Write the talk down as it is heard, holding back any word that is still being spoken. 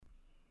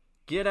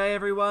G'day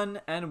everyone,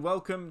 and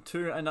welcome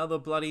to another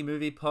Bloody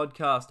Movie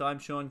podcast. I'm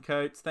Sean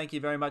Coates. Thank you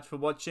very much for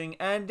watching,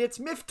 and it's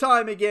MIFF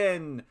time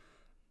again!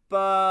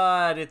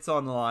 But it's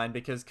online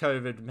because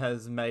COVID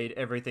has made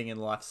everything in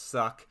life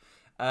suck.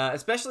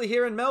 Especially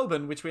here in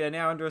Melbourne, which we are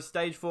now under a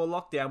stage 4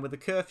 lockdown with a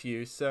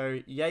curfew,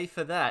 so yay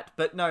for that.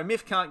 But no,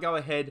 MIFF can't go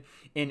ahead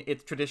in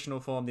its traditional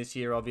form this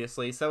year,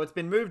 obviously, so it's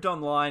been moved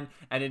online,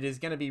 and it is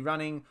going to be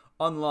running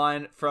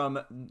online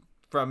from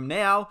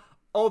now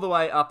all the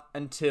way up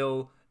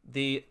until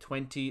the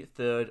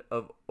 23rd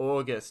of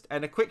August.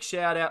 And a quick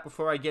shout out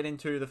before I get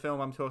into the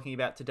film I'm talking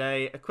about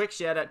today. A quick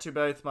shout out to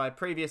both my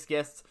previous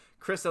guests,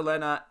 Chris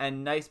Elena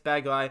and Nace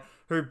Bagai,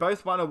 who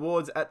both won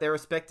awards at their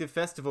respective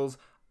festivals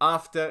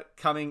after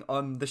coming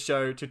on the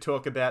show to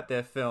talk about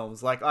their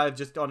films. Like, I've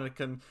just on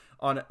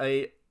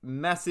a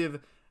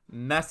massive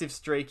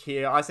streak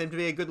here. I seem to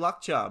be a good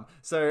luck charm.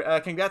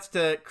 So congrats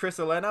to Chris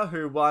Elena,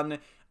 who won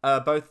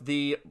both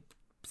the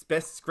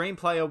Best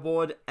Screenplay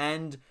Award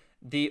and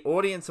the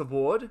Audience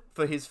Award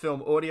for his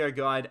film Audio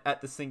Guide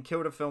at the St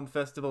Kilda Film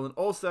Festival, and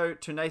also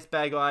to Nace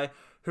Bagai,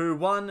 who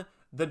won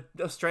the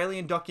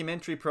Australian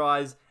Documentary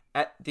Prize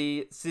at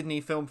the Sydney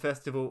Film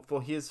Festival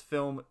for his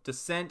film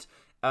Descent.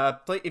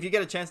 If you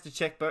get a chance to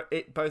check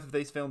both of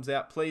these films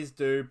out, please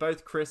do.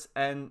 Both Chris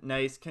and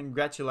Nace,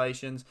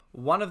 congratulations.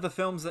 One of the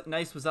films that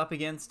Nace was up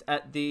against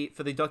for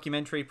the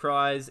Documentary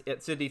Prize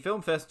at Sydney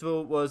Film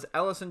Festival was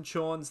Alison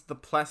Chorn's The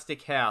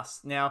Plastic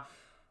House. Now,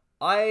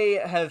 I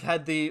have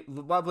had the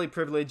lovely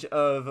privilege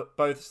of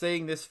both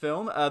seeing this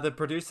film. The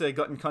producer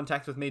got in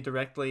contact with me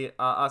directly,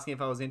 asking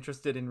if I was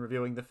interested in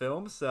reviewing the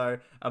film. So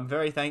I'm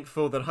very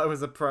thankful that I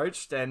was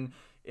approached, and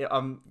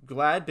I'm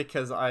glad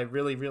because I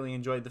really, really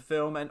enjoyed the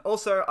film. And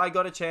also, I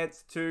got a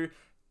chance to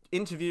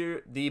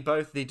interview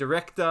both the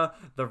director,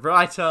 the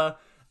writer,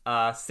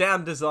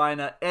 sound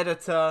designer,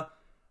 editor,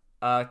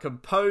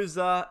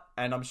 composer,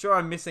 and I'm sure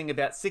I'm missing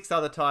about 6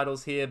 other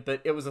titles here,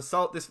 but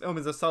this film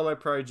is a solo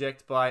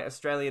project by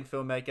Australian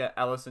filmmaker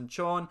Alison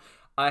Chorn.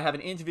 I have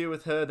an interview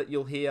with her that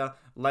you'll hear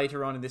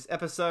later on in this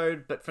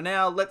episode, but for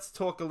now, let's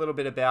talk a little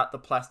bit about The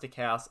Plastic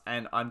House,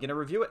 and I'm going to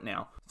review it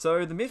now.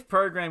 So, the MIFF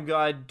Program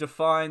Guide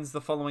defines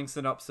the following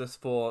synopsis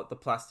for The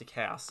Plastic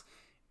House.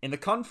 In the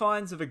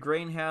confines of a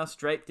greenhouse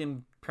draped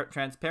in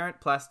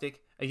transparent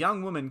plastic, a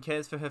young woman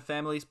cares for her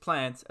family's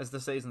plants as the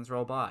seasons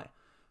roll by.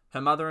 Her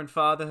mother and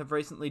father have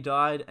recently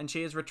died, and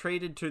she has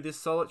retreated to this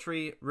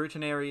solitary,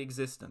 routinary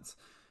existence.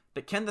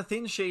 But can the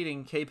thin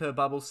sheeting keep her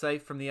bubble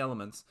safe from the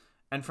elements,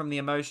 and from the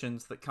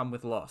emotions that come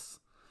with loss?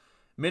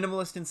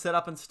 Minimalist in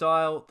setup and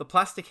style, The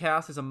Plastic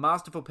House is a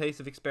masterful piece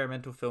of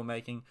experimental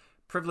filmmaking,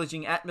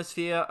 privileging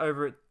atmosphere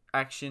over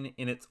action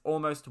in its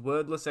almost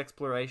wordless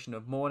exploration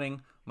of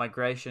mourning,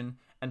 migration,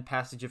 and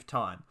passage of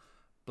time.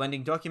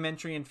 Blending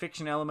documentary and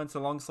fiction elements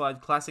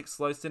alongside classic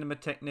slow cinema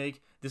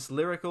technique, this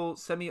lyrical,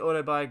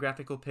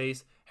 semi-autobiographical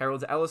piece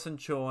heralds Alison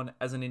Chorn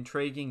as an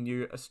intriguing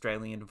new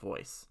Australian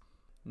voice.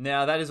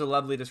 Now, that is a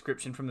lovely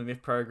description from the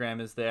MIFF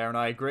programmers there, and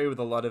I agree with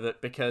a lot of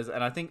it because,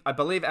 and I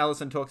believe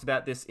Alison talks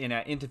about this in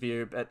our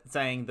interview, but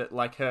saying that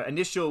like her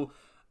initial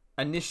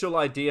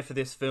idea for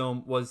this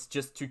film was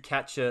just to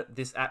capture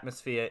this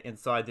atmosphere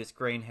inside this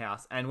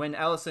greenhouse. And when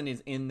Alison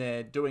is in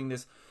there doing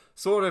this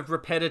sort of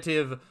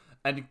repetitive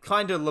and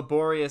kind of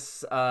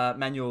laborious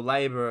manual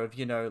labor of,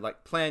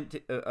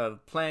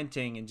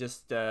 planting and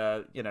just,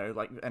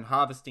 and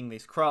harvesting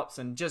these crops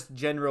and just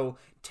general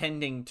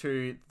tending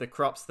to the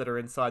crops that are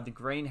inside the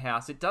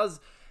greenhouse, it does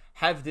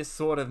have this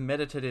sort of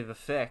meditative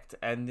effect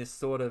and this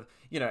sort of,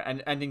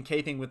 and in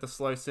keeping with the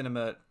slow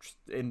cinema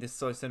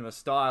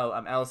style,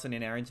 Alison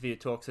in our interview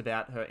talks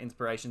about her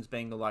inspirations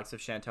being the likes of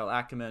Chantal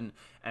Akerman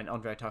and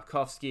Andrei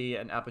Tarkovsky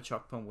and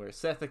Apachok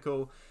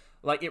Ponwirasethakul.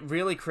 Like, it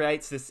really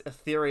creates this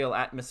ethereal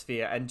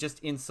atmosphere, and just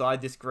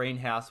inside this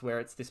greenhouse where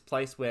it's this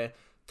place where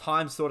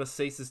time sort of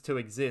ceases to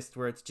exist,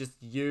 where it's just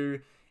you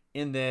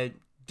in there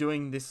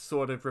doing this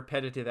sort of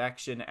repetitive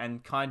action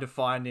and kind of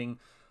finding,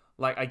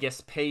 like, I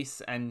guess,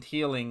 peace and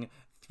healing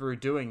through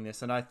doing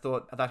this. And I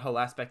thought that whole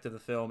aspect of the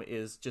film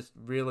is just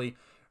really,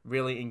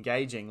 really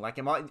engaging. Like,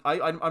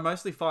 I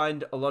mostly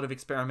find a lot of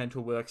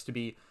experimental works to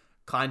be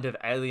kind of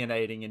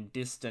alienating and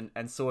distant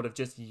and sort of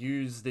just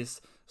use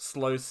this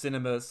slow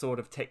cinema sort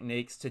of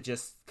techniques to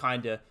just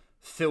kind of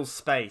fill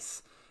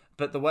space.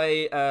 But the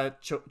way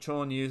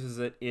Chorn uses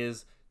it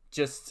is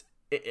just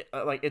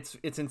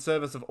it's in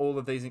service of all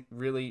of these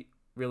really,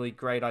 really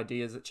great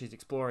ideas that she's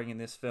exploring in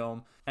this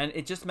film, and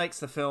it just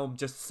makes the film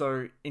just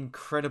so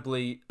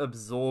incredibly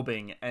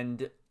absorbing.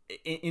 And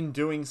in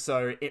doing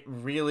so, it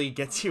really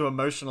gets you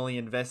emotionally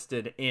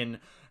invested in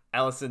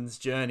Alison's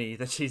journey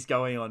that she's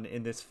going on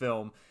in this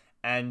film.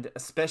 And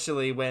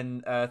especially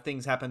when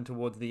things happen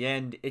towards the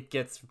end, it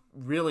gets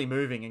really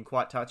moving and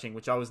quite touching,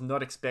 which I was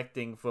not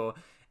expecting for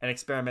an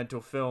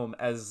experimental film.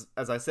 As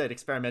I said,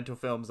 experimental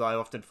films I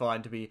often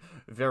find to be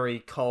very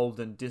cold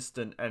and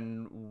distant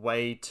and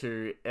way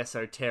too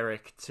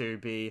esoteric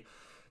to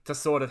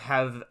sort of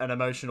have an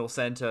emotional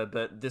center.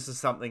 But this is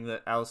something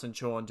that Alison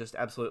Chorn just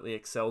absolutely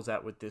excels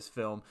at with this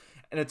film.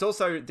 and it's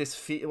also this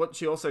fear. What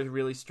she also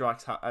really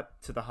strikes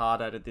to the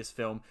heart out of this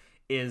film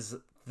is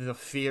the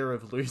fear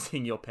of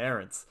losing your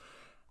parents.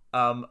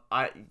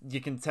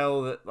 You can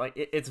tell that like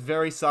it's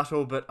very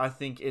subtle, but I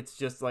think it's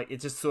just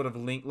sort of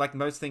like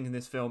most things in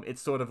this film, it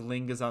sort of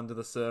lingers under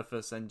the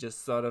surface and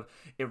just sort of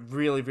it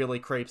really really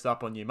creeps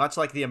up on you. Much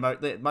like the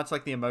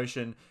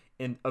emotion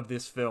of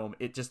this film,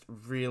 it just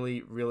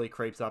really really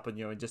creeps up on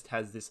you and just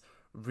has this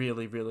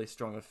really really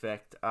strong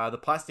effect. The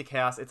Plastic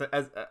House, it's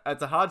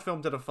a hard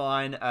film to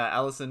define.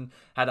 Alison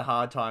has a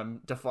hard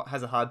time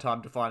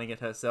defining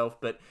it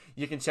herself, but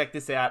you can check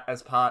this out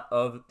as part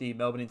of the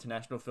Melbourne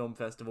International Film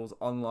Festival's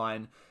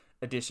online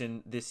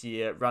edition this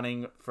year,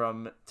 running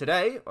from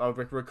today.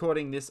 We're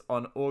recording this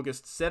on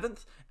August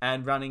 7th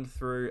and running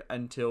through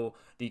until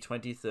the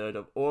 23rd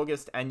of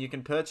August, and you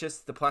can purchase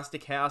The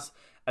Plastic House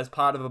as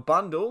part of a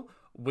bundle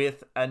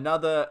with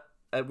another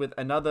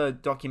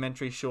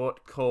documentary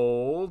short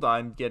called,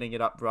 I'm getting it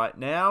up right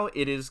now,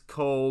 it is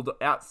called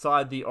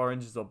Outside the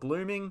Oranges Are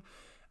Blooming,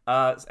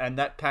 and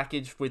that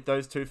package with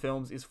those two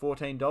films is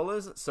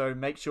 $14, so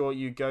make sure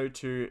you go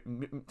to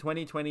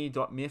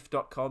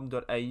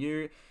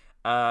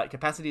 2020.mif.com.au.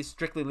 Capacity is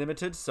strictly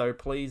limited, so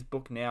please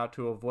book now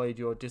to avoid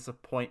your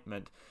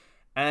disappointment.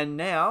 And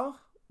now,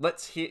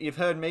 let's hear, you've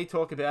heard me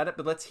talk about it,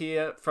 but let's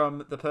hear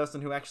from the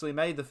person who actually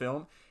made the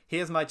film.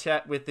 Here's my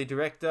chat with the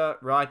director,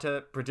 writer,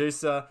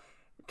 producer,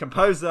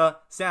 composer,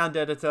 sound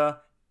editor,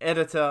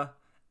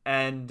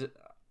 and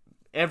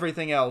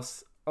everything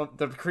else,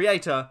 the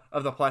creator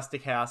of The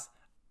Plastic House,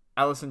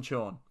 Alison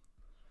Chorn.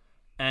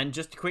 And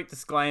just a quick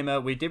disclaimer,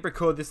 we did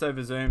record this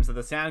over Zoom, so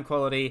the sound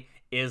quality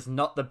is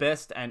not the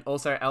best, and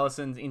also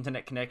Alison's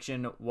internet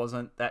connection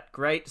wasn't that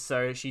great,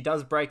 so she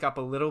does break up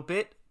a little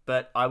bit,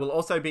 but I will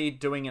also be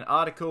doing an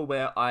article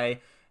where I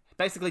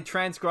basically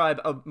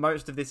transcribe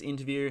most of this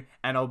interview,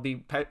 and I'll be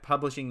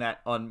publishing that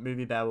on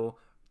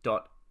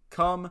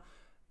moviebabble.com.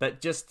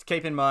 But just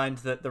keep in mind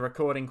that the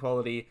recording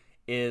quality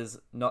is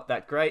not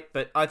that great,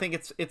 but I think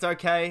it's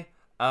okay.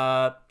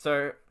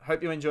 So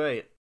hope you enjoy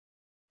it.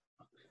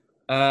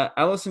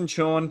 Alison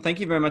Chorn,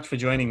 thank you very much for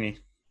joining me.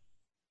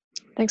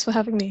 Thanks for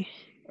having me.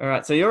 All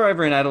right, so you're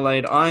over in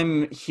Adelaide.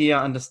 I'm here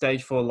under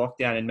stage 4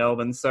 lockdown in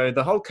Melbourne. So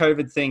the whole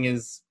COVID thing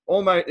is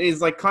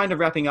like kind of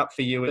wrapping up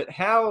for you. But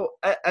how,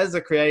 as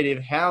a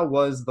creative, how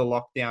was the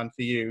lockdown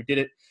for you? Did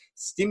it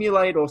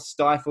stimulate or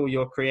stifle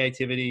your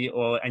creativity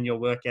and your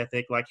work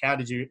ethic? Like, how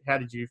did you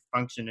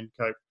function and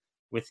cope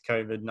with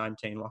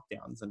COVID-19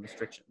 lockdowns and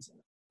restrictions?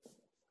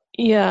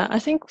 Yeah, I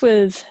think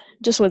with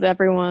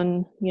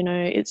everyone,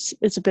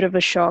 it's a bit of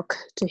a shock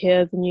to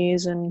hear the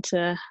news and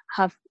to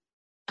have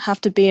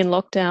to be in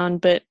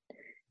lockdown. But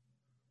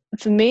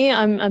for me,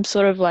 I'm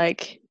sort of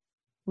like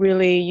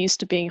really used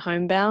to being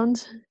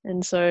homebound,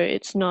 and so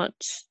it's not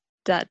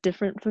that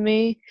different for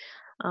me.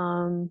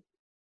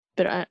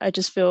 But I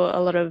just feel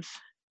a lot of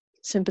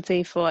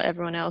sympathy for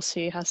everyone else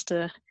who has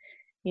to,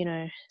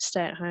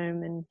 stay at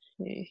home and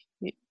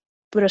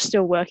but are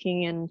still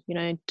working and,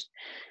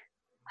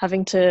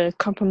 having to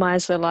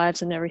compromise their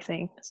lives and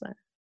everything. So.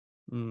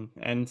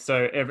 And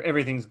so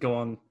everything's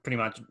gone pretty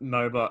much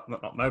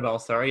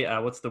what's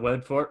the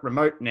word for it?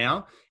 Remote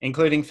now,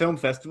 including film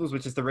festivals,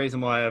 which is the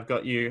reason why I've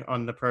got you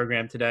on the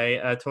program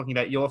today, talking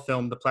about your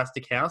film, The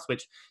Plastic House,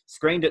 which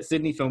screened at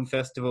Sydney Film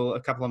Festival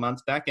a couple of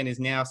months back and is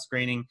now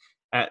screening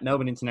at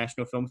Melbourne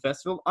International Film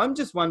Festival. I'm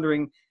just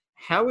wondering,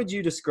 how would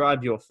you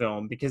describe your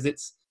film? Because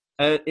it's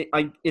an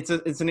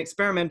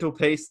experimental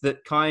piece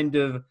that kind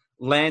of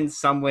lands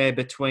somewhere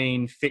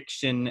between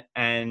fiction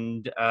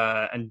and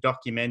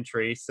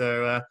documentary.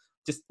 So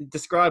just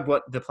describe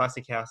what The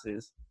Plastic House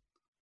is.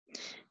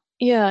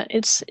 Yeah,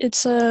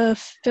 it's a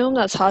film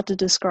that's hard to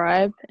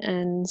describe,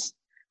 and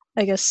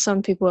I guess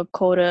some people have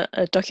called it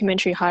a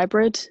documentary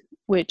hybrid,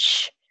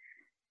 which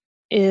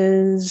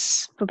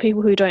is, for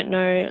people who don't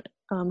know,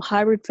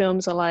 hybrid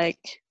films are like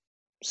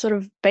sort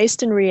of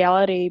based in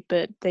reality,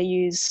 but they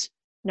use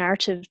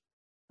narrative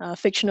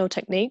fictional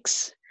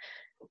techniques.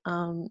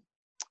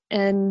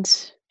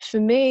 And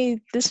for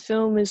me, this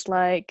film is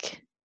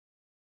like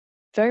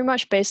very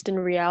much based in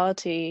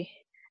reality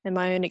and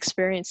my own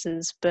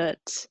experiences,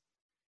 but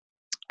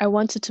I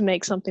wanted to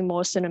make something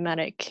more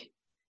cinematic,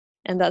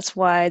 and that's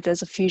why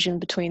there's a fusion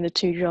between the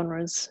two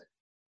genres.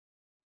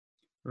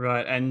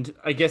 Right, and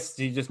I guess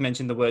you just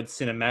mentioned the word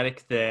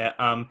cinematic there.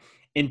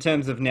 In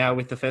terms of now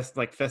with the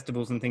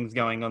festivals and things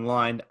going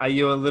online, are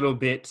you a little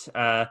bit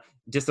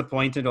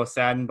disappointed or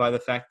saddened by the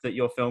fact that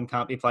your film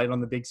can't be played on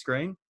the big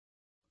screen?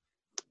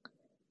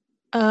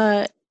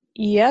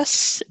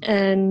 Yes,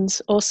 and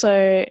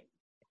also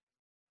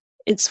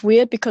it's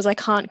weird because I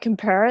can't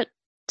compare it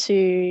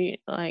to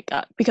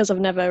because I've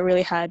never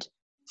really had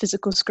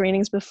physical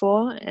screenings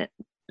before.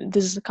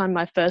 This is kind of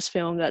my first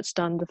film that's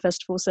done the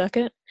festival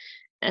circuit,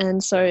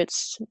 and so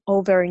it's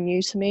all very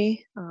new to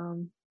me,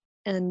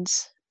 and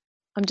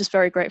I'm just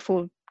very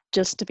grateful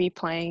just to be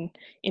playing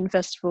in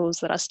festivals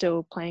that are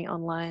still playing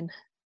online.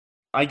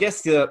 I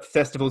guess the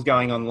festivals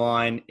going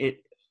online,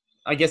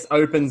 I guess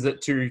opens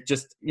it to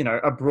just,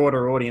 a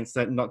broader audience,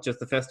 that not just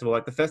the festival.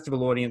 Like the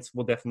festival audience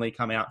will definitely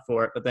come out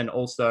for it, but then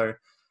also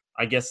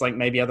I guess like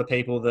maybe other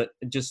people that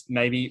just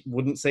maybe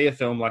wouldn't see a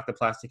film like The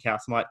Plastic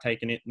House might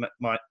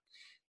might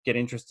get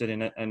interested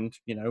in it and,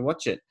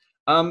 watch it.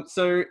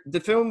 So the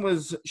film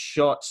was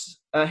shot.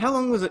 How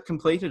long was it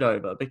completed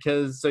over?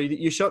 Because so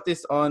you shot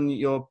this on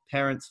your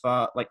parents'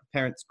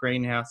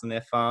 greenhouse and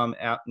their farm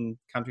out in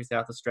country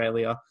South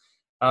Australia.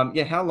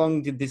 Yeah, how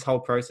long did this whole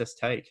process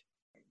take?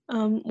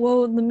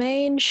 Well, the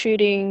main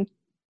shooting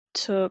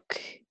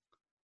took,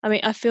 I mean,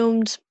 I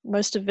filmed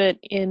most of it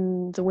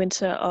in the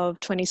winter of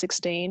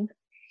 2016.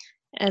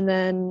 And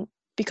then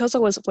because I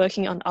was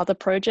working on other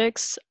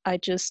projects, I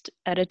just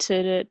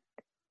edited it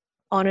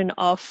on and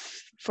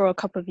off for a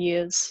couple of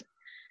years.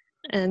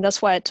 And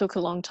that's why it took a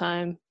long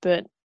time.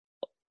 But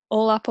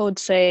all up, I would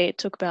say it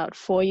took about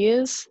 4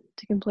 years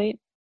to complete.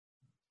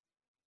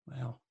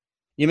 Wow.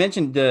 You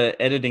mentioned the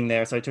editing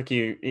there, so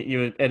you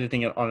were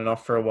editing it on and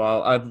off for a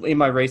while. In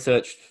my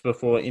research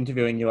before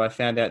interviewing you, I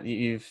found out that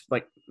you've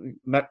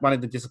one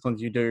of the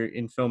disciplines you do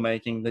in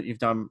filmmaking that you've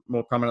done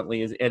more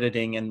prominently is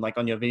editing, and like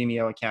on your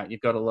Vimeo account, you've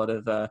got a lot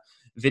of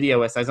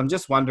video essays. I'm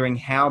just wondering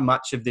how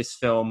much of this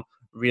film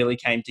really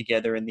came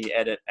together in the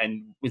edit,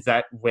 and was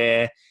that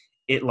where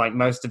it like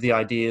most of the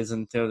ideas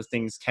and those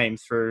things came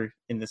through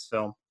in this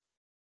film?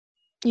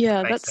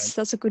 Yeah, Makes sense.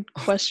 that's a good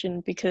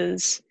question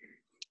because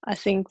I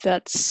think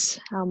that's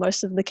how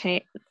most of the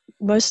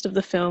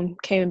film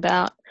came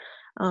about.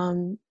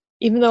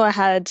 Even though I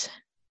had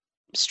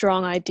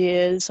strong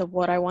ideas of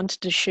what I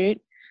wanted to shoot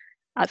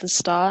at the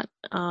start,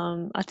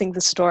 I think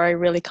the story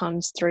really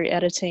comes through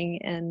editing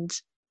and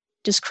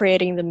just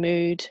creating the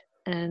mood,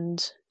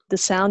 and the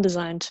sound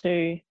design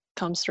too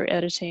comes through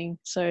editing.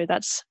 So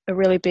that's a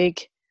really big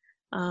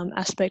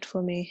aspect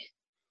for me.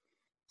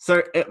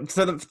 So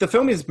the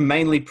film is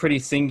mainly pretty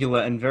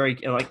singular and very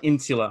like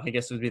insular, I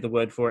guess would be the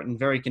word for it, and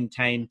very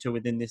contained to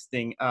within this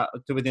thing,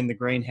 to within the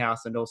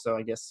greenhouse, and also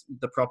I guess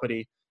the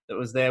property that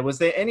was there. Was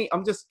there any?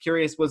 I'm just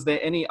curious. Was there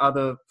any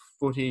other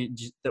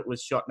footage that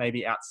was shot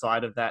maybe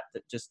outside of that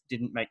just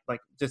didn't make,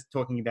 like, just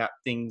talking about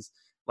things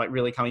like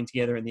really coming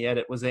together in the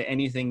edit? Was there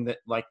anything that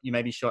like you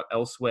maybe shot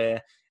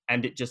elsewhere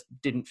and it just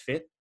didn't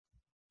fit?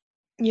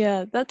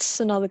 Yeah, that's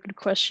another good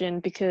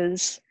question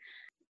because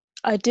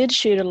I did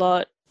shoot a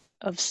lot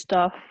of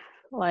stuff.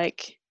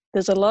 Like,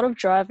 there's a lot of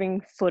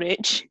driving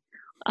footage.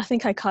 I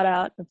think I cut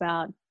out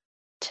about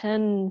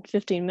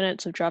 10-15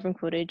 minutes of driving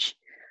footage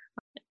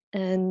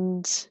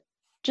and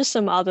just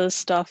some other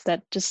stuff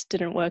that just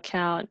didn't work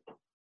out.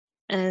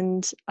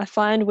 And I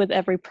find with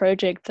every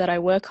project that I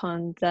work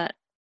on that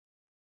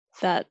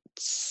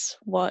that's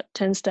what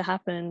tends to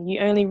happen.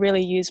 You only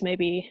really use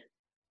maybe,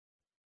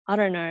 I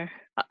don't know,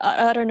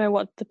 I don't know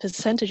what the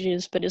percentage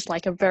is, but it's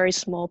like a very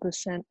small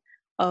percent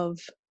of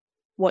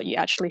what you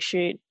actually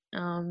shoot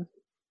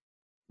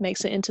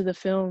makes it into the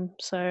film.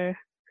 So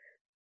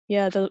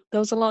yeah, there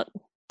was a lot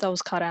that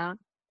was cut out.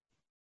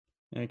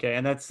 Okay,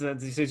 and that's so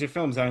your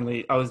film's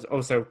only. I was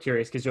also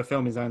curious because your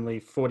film is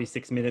only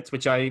 46 minutes,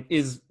 which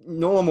is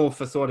normal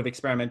for sort of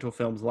experimental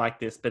films like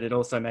this, but it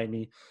also made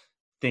me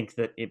think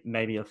that it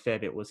maybe a fair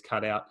bit was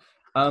cut out.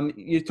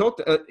 You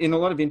talked in a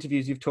lot of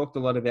interviews. You've talked a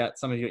lot about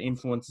some of your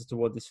influences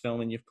toward this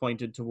film, and you've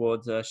pointed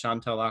towards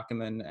Chantal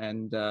Akerman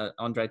and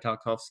Andrei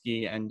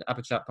Tarkovsky and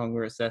Apichat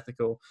Pongoris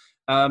Ethical.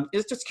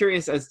 Is just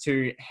curious as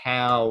to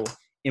how,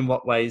 in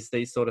what ways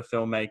these sort of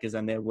filmmakers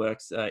and their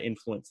works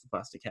influence the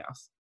Plastic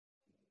House.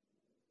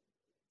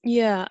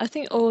 Yeah, I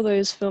think all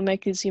those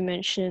filmmakers you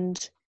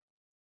mentioned,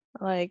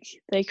 like,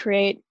 they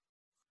create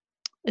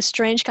a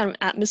strange kind of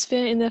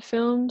atmosphere in their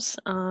films,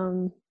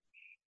 and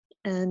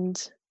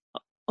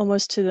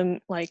almost to them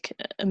like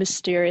a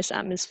mysterious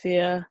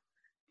atmosphere,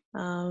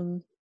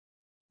 and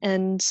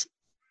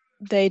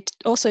they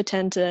also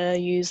tend to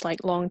use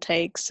like long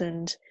takes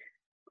and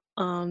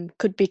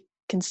could be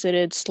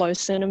considered slow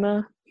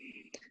cinema.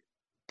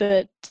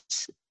 But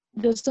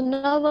there's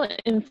another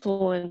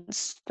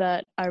influence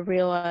that I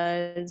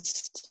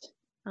realized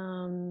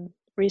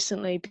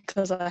recently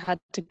because I had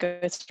to go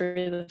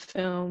through the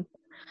film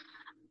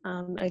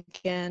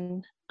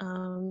again,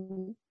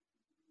 and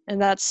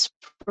that's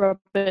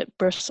Robert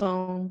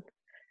Bresson.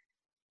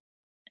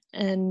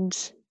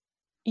 And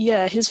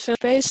yeah, his film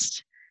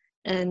based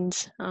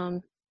and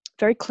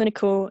very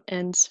clinical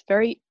and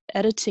very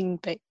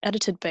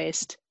edited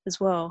based as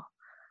well.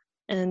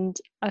 And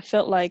I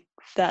felt like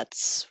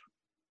that's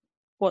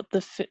what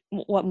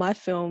my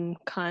film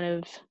kind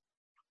of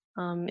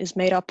is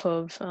made up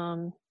of,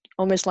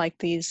 almost like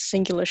these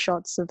singular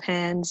shots of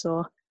hands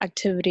or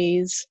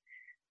activities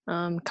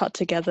cut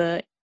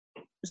together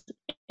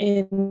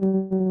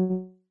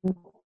in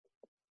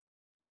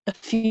a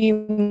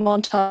few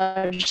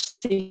montage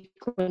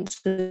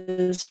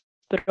sequences,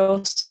 but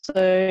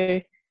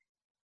also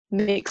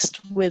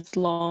mixed with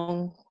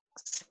long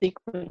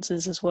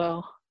sequences as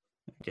well.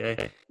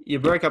 Okay. You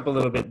broke up a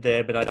little bit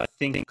there, but I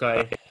think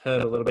I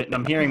heard a little bit, and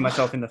I'm hearing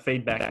myself in the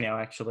feedback now,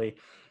 actually.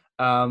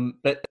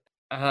 But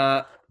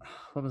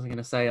what was I going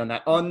to say on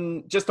that?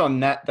 On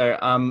that though,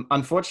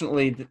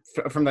 unfortunately,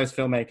 from those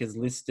filmmakers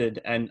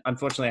listed, and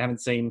unfortunately, I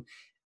haven't seen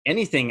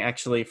anything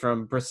actually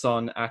from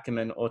Bresson,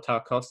 Ackerman, or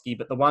Tarkovsky.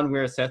 But the one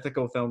Weird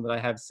Ethical film that I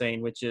have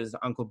seen, which is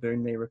Uncle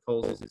Boonmee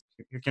recalls,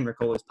 who can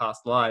recall his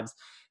past lives.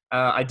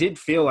 I did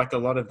feel like a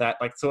lot of that,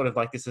 like sort of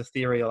like this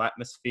ethereal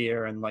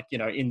atmosphere, and like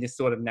in this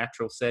sort of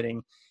natural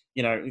setting,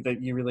 that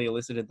you really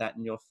elicited that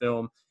in your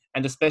film,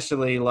 and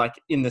especially like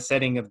in the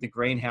setting of the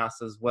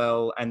greenhouse as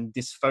well, and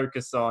this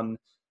focus on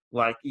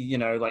like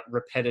like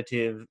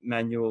repetitive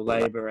manual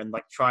labor and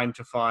like trying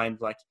to find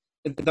like,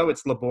 though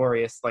it's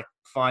laborious, like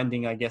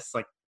finding, I guess,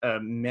 like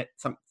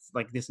some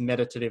like this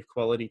meditative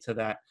quality to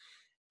that.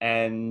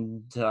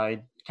 And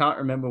I can't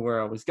remember where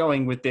I was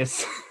going with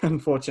this,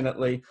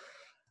 unfortunately.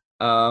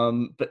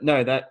 But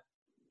no, that,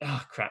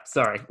 oh crap,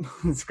 sorry,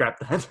 scrap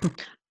that.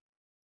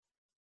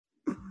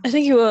 I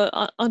think you were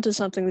onto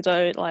something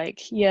though.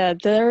 Like, yeah,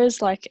 there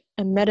is like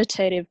a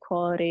meditative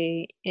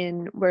quality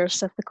in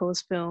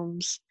Weerasethakul's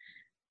films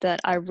that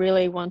I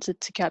really wanted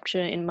to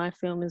capture in my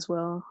film as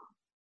well.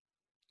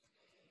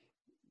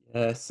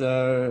 Yeah,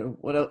 so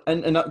what else?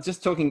 And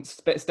just talking,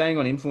 staying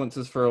on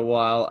influences for a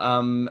while.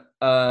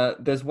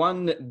 There's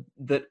one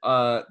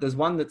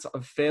that's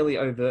fairly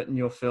overt in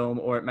your film,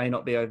 or it may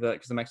not be overt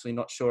because I'm actually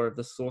not sure of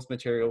the source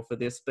material for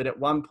this. But at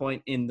one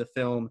point in the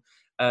film,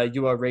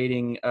 you are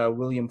reading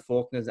William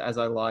Faulkner's "As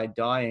I Lie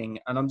Dying,"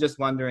 and I'm just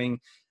wondering,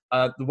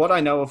 what I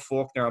know of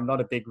Faulkner. I'm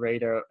not a big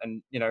reader,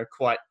 and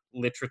quite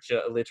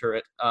literature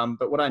illiterate.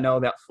 But what I know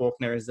about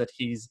Faulkner is that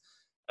he's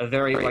a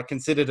very like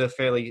considered a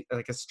fairly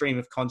like a stream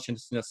of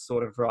consciousness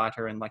sort of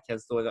writer, and like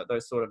has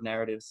those sort of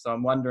narratives. So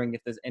I'm wondering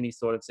if there's any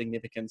sort of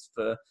significance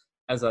for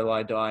As I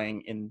Lie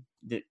Dying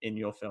in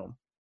your film.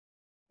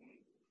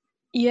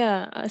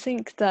 Yeah, I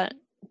think that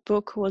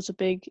book was a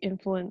big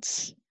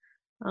influence,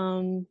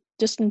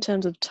 just in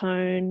terms of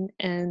tone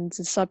and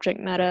the subject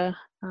matter,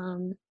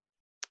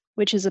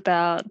 which is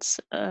about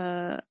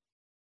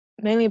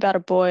mainly about a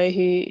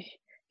boy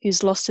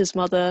who's lost his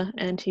mother,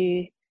 and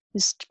he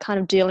is kind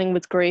of dealing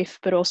with grief,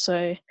 but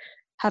also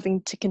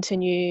having to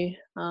continue,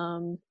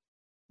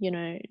 you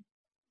know,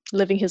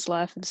 living his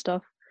life and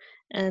stuff.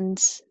 And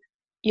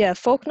yeah,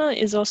 Faulkner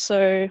is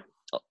also,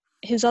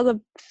 his other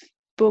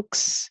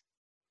books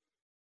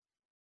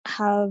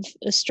have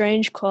a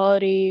strange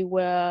quality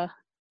where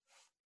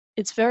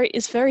it's very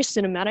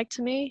cinematic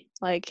to me.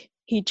 Like,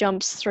 he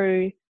jumps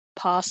through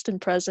past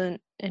and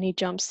present, and he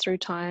jumps through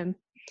time.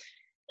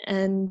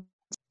 And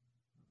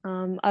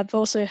I've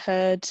also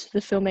heard the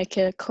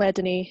filmmaker Claire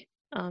Denis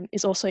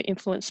is also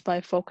influenced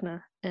by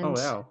Faulkner, Oh and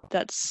wow.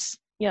 that's,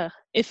 yeah.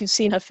 If you've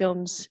seen her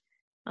films,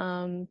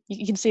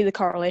 you can see the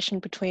correlation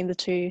between the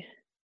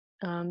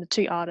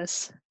two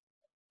artists.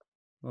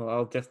 Well,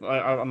 I'll definitely.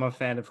 I'm a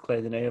fan of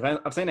Claire Denis.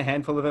 I've seen a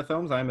handful of her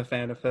films. I'm a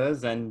fan of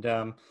hers, and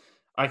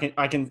I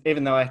can,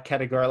 even though I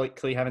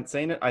categorically haven't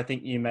seen it, I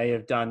think you may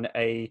have done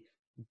a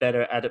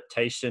better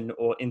adaptation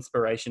or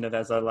inspiration of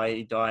As I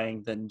Lay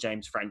Dying than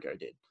James Franco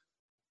did.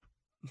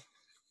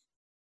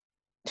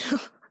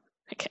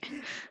 Okay.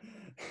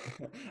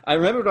 I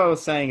remember what I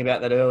was saying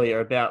about that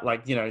earlier, about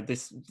like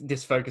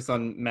this focus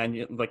on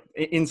like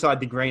inside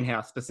the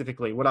greenhouse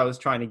specifically. What I was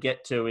trying to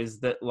get to is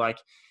that like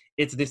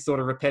it's this sort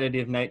of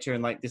repetitive nature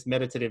and like this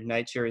meditative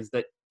nature is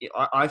that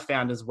I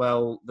found as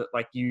well that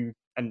like you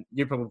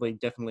probably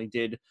definitely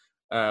did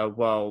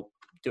while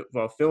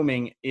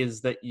filming, is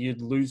that you'd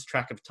lose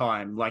track of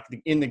time. Like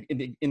in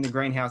the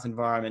greenhouse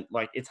environment,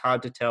 like it's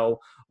hard to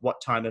tell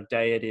what time of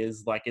day it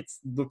is. Like it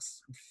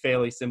looks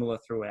fairly similar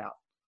throughout.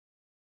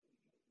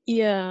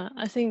 Yeah,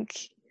 I think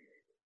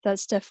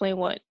that's definitely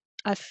what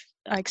I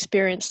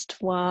experienced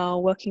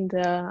while working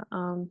there.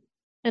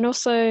 And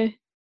also,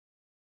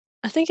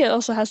 I think it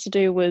also has to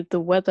do with the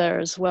weather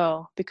as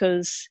well,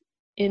 because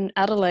in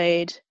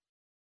Adelaide,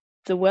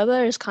 the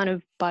weather is kind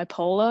of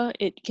bipolar.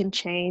 It can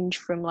change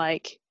from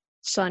like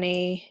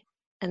sunny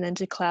and then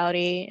to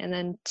cloudy and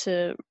then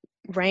to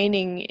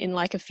raining in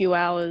like a few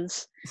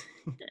hours.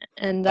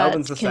 And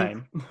Melbourne's that the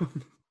can,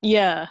 same.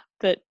 yeah,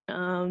 but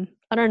I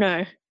don't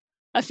know.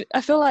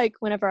 I feel like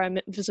whenever I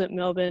visit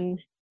Melbourne,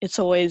 it's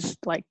always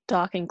like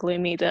dark and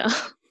gloomy there.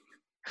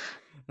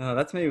 Oh,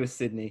 that's me with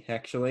Sydney,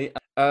 actually.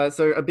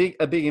 So a big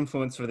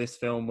influence for this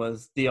film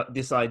was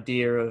this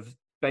idea of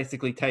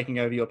basically taking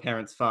over your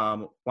parents'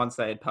 farm once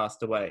they had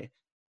passed away,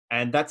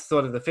 and that's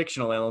sort of the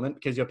fictional element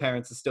because your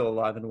parents are still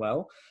alive and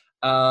well.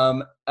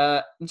 I'm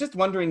just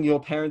wondering your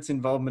parents'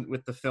 involvement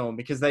with the film,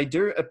 because they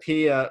do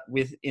appear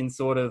in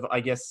sort of,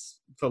 I guess,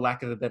 for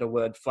lack of a better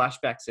word,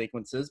 flashback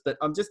sequences. But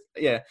I'm just,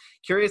 yeah,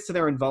 curious to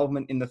their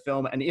involvement in the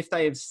film, and if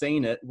they have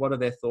seen it, what are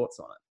their thoughts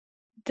on it?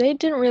 They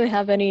didn't really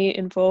have any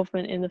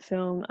involvement in the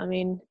film. I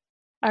mean,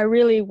 I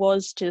really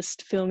was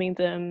just filming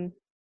them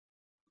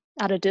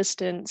at a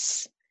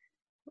distance,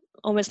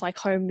 almost like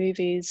home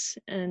movies.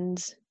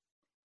 And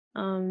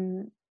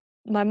um,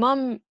 my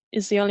mum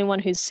is the only one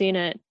who's seen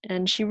it,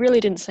 and she really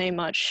didn't say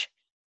much.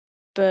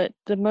 But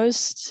the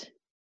most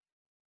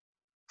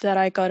that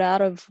I got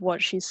out of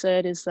what she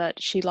said is that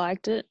she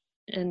liked it,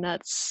 and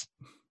that's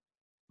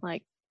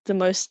like the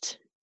most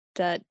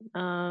that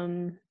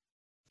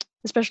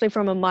especially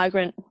from a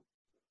migrant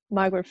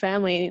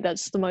family,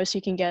 that's the most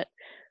you can get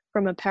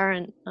from a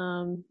parent,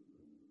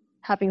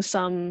 having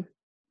some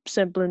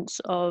semblance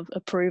of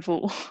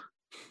approval.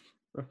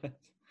 Right.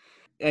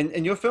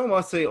 And your film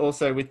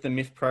also with the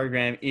MIF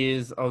program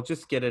is, I'll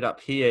just get it up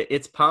here.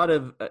 It's part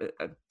of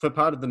for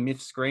part of the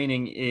MIF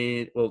screening,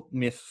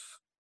 MIF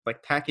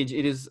like package.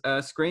 It is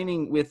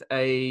screening with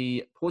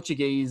a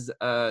Portuguese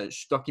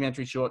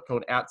documentary short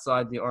called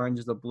 "Outside the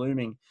Oranges Are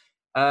Blooming."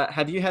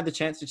 Have you had the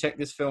chance to check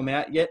this film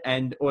out yet?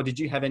 Or did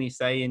you have any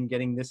say in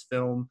getting this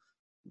film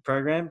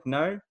programmed?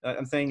 No,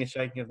 I'm seeing a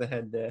shaking of the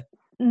head there.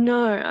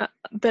 No,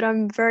 but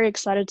I'm very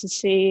excited to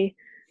see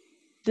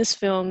this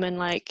film, and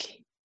like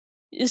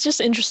it's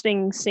just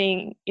interesting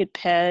seeing it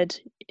paired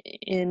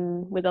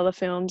in with other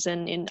films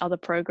and in other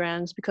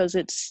programs, because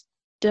it's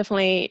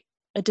definitely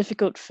a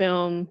difficult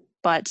film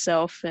by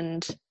itself,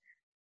 and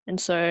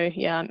so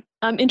yeah,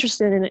 I'm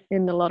interested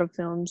in a lot of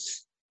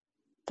films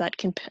that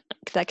can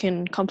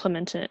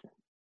complement it.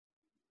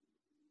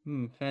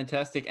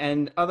 Fantastic.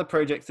 And other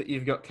projects that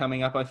you've got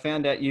coming up, I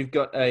found out you've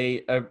got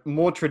a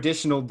more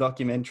traditional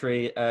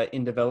documentary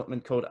in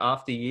development called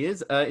After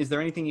Years. Is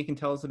there anything you can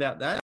tell us about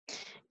that?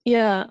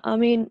 Yeah, I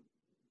mean,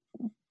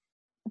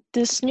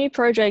 this new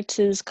project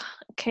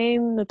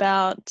came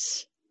about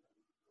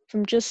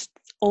from just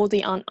all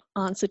the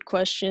unanswered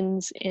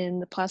questions in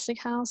the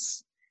Plastic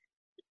House,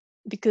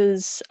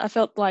 because I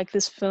felt like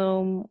this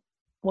film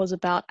was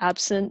about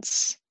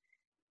absence,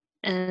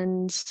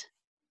 and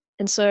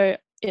so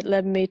it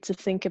led me to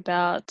think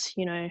about,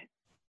 you know,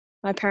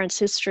 my parents'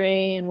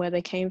 history and where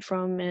they came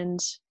from, and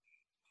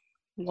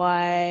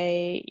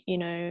why, you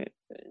know,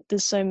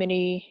 there's so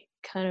many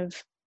kind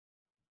of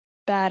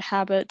bad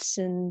habits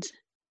and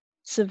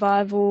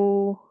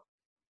survival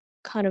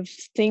kind of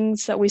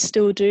things that we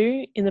still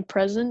do in the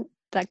present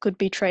that could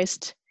be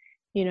traced,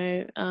 you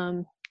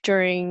know,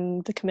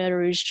 during the Khmer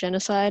Rouge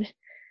genocide.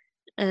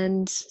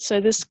 And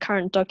so this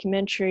current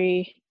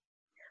documentary,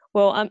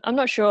 well, I'm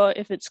not sure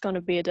if it's going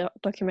to be a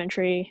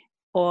documentary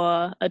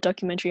or a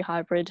documentary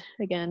hybrid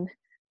again,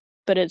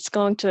 but it's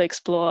going to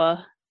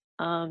explore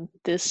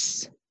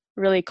this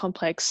really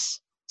complex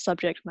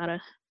subject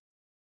matter.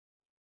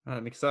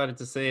 I'm excited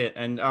to see it.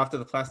 And after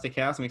the Plastic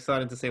House, I'm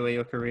excited to see where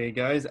your career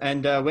goes.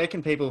 And where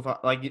can people,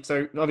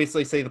 so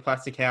obviously see the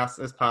Plastic House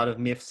as part of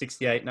MIF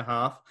 68 and a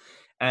half.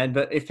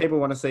 But if people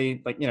want to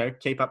see,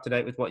 keep up to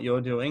date with what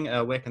you're doing,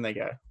 where can they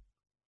go?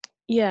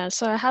 Yeah,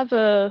 so I have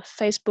a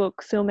Facebook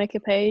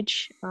filmmaker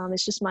page.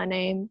 It's just my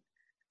name,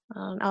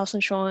 Alison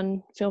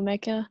Shawn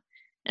Filmmaker.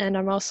 And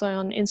I'm also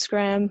on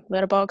Instagram,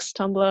 Letterboxd,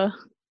 Tumblr,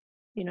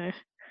 you know,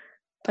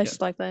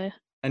 places like that.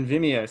 And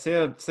Vimeo.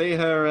 See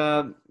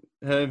her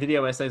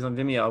video essays on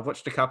Vimeo. I've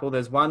watched a couple.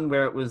 There's one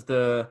where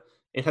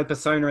it had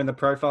Persona in the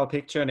profile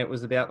picture, and it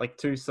was about like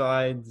two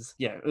sides.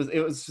 Yeah,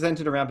 it was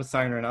centered around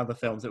Persona and other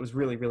films. It was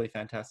really, really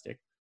fantastic.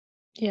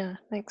 Yeah,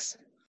 thanks.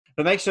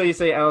 But make sure you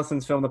see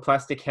Alison's film, The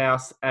Plastic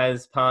House,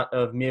 as part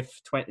of MIF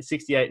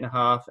 68 and a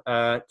half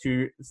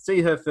to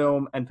see her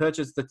film and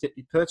purchase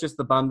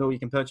the bundle. You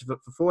can purchase it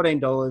for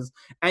 $14,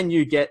 and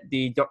you get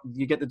the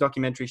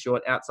documentary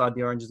short Outside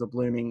the Oranges Are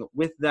Blooming.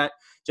 With that,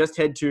 just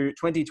head to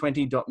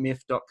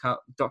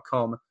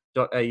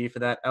 2020.mif.com.au for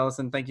that.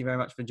 Alison, thank you very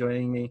much for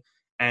joining me,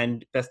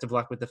 and best of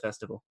luck with the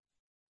festival.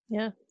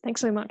 Yeah,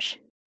 thanks so much.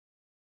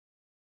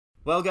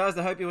 Well, guys,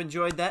 I hope you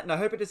enjoyed that, and I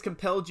hope it has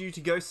compelled you to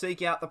go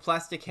seek out The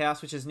Plastic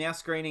House, which is now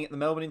screening at the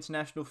Melbourne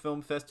International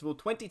Film Festival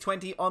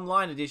 2020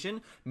 online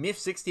edition, MIF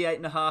 68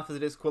 and a half, as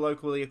it is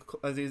colloquially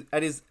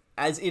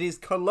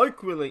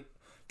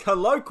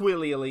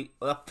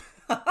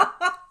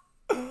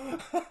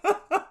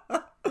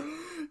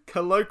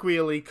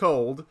colloquially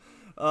called.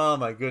 Oh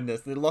my goodness,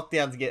 the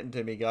lockdown's getting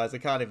to me, guys. I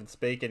can't even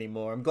speak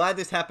anymore. I'm glad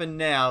this happened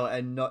now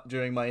and not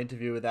during my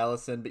interview with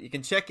Alison, but you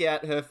can check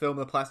out her film,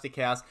 The Plastic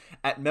House,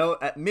 at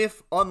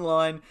MIF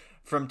online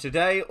from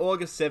today,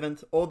 August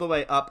 7th, all the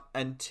way up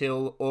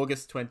until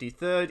August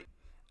 23rd.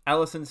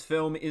 Alison's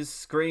film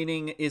is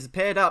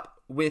paired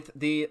up with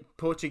the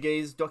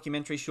Portuguese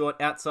documentary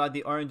short Outside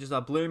the Oranges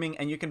Are Blooming,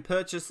 and you can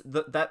purchase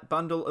that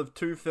bundle of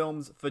two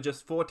films for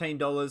just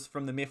 $14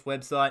 from the MIF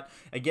website.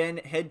 Again,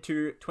 head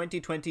to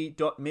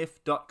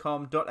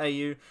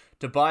 2020.mif.com.au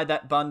to buy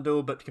that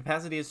bundle, but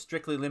capacity is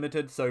strictly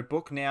limited, so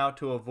book now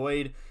to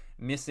avoid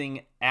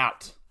missing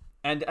out.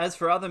 And as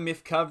for other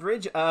MIF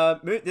coverage,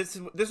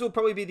 this will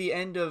probably be the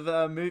end of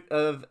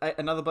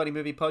Another Bloody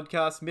Movie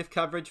podcast MIF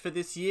coverage for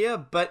this year,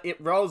 but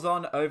it rolls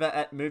on over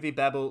at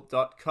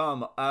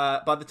moviebabble.com.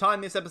 By the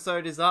time this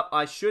episode is up,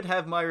 I should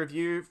have my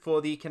review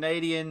for the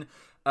Canadian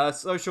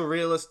social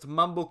realist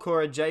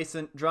mumblecore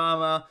adjacent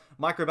drama,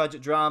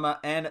 micro-budget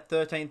drama, and at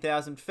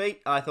 13,000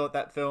 Feet. I thought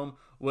that film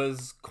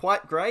was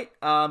quite great.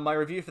 My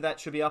review for that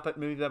should be up at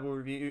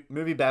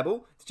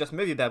Moviebabble. It's just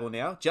Moviebabble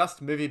now,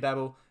 just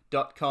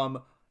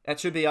moviebabble.com. That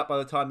should be up by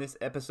the time this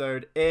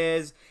episode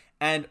airs.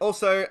 And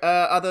also,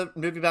 other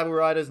Movie Babble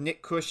writers,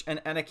 Nick Cush and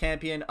Anna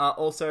Campion, are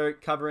also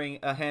covering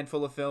a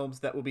handful of films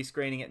that will be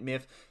screening at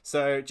MIFF.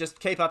 So just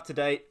keep up to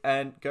date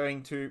and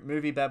going to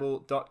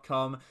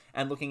moviebabble.com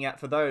and looking out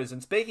for those.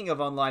 And speaking of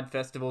online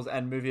festivals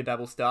and Movie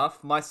Babble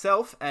staff,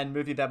 myself and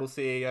Movie Babble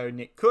CEO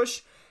Nick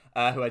Cush,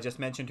 who I just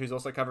mentioned, who's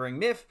also covering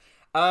MIFF,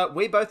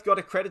 we both got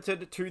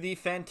accredited to the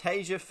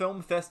Fantasia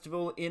Film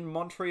Festival in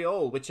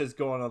Montreal, which has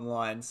gone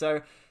online.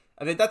 So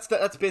I think that's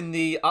been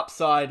the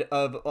upside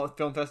of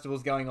film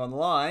festivals going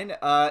online.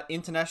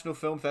 International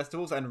film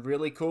festivals and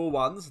really cool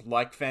ones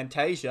like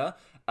Fantasia,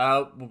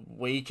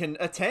 we can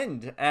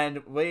attend,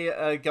 and we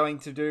are going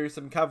to do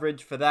some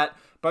coverage for that,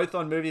 both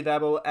on Movie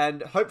Babble,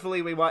 and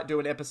hopefully we might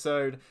do an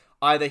episode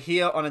either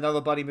here on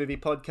Another Bloody Movie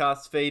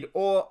podcast feed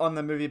or on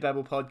the Movie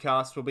Babble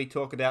podcast, where we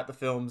talk about the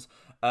films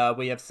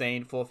we have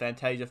seen for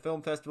Fantasia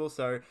Film Festival.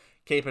 So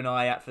keep an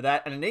eye out for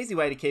that. And an easy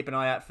way to keep an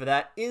eye out for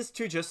that is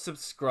to just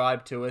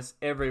subscribe to us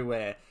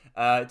everywhere,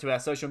 to our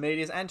social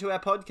medias and to our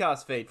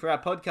podcast feed. For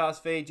our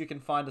podcast feed, you can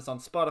find us on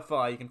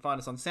Spotify, you can find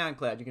us on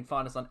SoundCloud, you can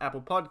find us on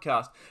Apple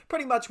Podcast,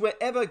 pretty much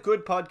wherever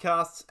good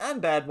podcasts and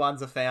bad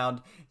ones are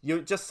found.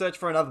 You just search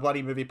for Another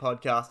Bloody Movie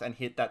podcast and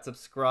hit that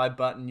subscribe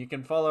button. You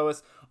can follow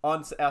us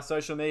on our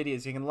social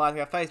medias. You can like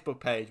our Facebook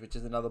page, which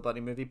is Another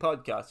Bloody Movie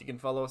Podcast. You can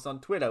follow us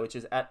on Twitter, which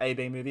is at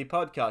AB Movie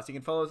Podcast. You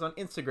can follow us on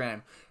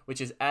Instagram, which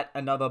is at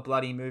Another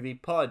Bloody Movie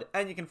Pod.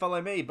 And you can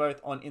follow me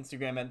both on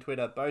Instagram and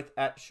Twitter, both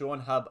at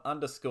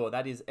SeanHub_.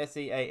 That is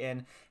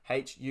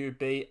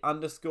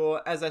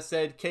SeanHub_. As I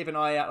said, keep an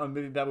eye out on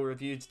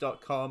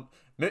MovieBabbleReviews.com.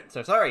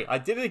 So sorry, I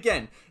did it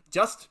again.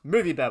 Just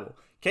Movie Babble.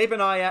 Keep an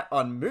eye out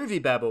on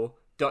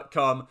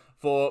MovieBabble.com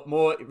for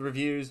more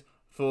reviews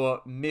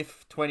for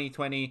MIFF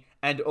 2020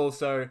 and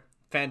also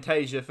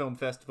Fantasia Film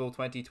Festival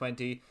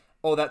 2020.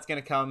 All that's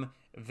going to come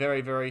very,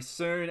 very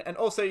soon. And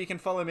also you can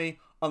follow me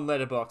on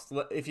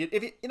Letterboxd. If you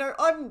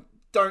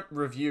don't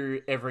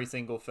review every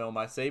single film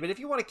I see, but if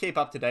you want to keep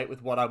up to date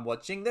with what I'm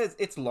watching,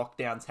 it's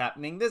lockdowns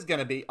happening.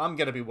 I'm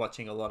going to be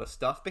watching a lot of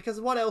stuff,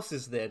 because what else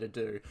is there to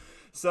do?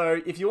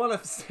 So if you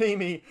want to see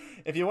me,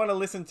 if you want to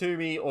listen to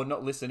me, or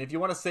not listen, if you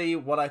want to see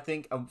what I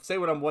think, see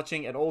what I'm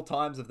watching at all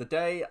times of the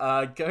day,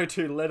 go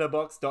to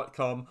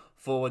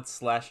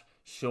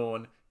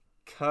letterboxd.com/Sean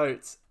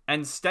Coates.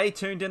 And stay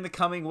tuned in the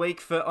coming week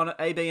for on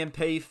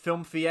ABMP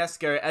Film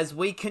Fiasco as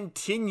we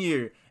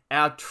continue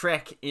our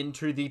trek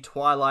into the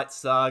Twilight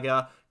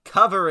Saga,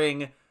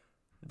 covering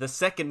the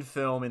second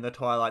film in the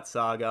Twilight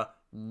Saga,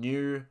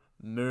 New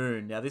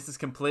Moon. Now, this is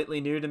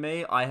completely new to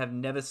me. I have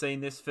never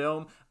seen this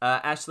film.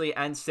 Ashley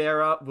and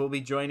Sarah will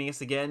be joining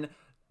us again.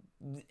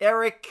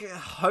 Eric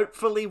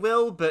hopefully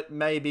will, but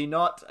maybe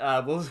not.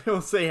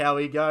 We'll see how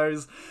he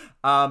goes.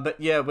 But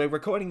yeah, we're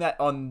recording that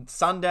on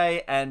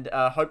Sunday, and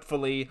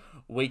hopefully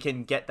we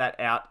can get that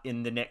out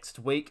in the next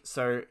week.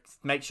 So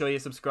make sure you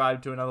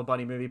subscribe to Another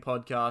Bloody Movie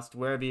podcast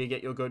wherever you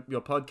get your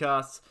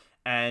podcasts,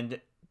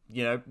 and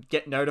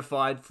get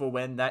notified for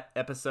when that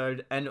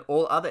episode and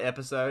all other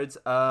episodes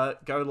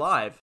go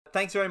live.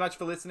 Thanks very much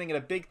for listening, and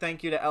a big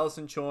thank you to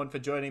Alison Chorn for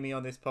joining me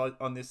on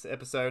this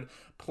episode.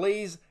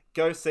 Please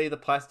go see The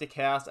Plastic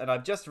House. And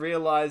I've just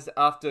realized,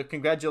 after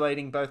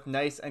congratulating both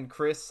Nace and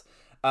Chris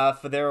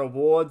for their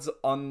awards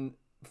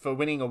for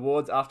winning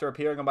awards after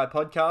appearing on my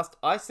podcast,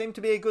 I seem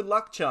to be a good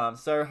luck charm.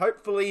 So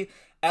hopefully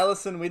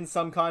Alison wins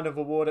some kind of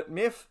award at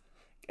MIFF.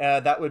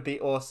 That would be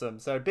awesome.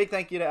 So big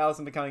thank you to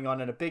Alison for coming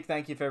on, and a big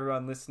thank you for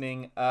everyone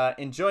listening.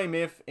 Enjoy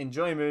MIFF,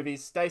 enjoy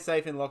movies, stay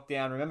safe in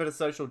lockdown, remember to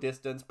social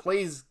distance.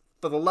 Please,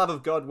 for the love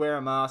of God, wear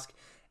a mask,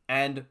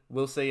 and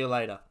we'll see you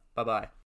later. Bye-bye.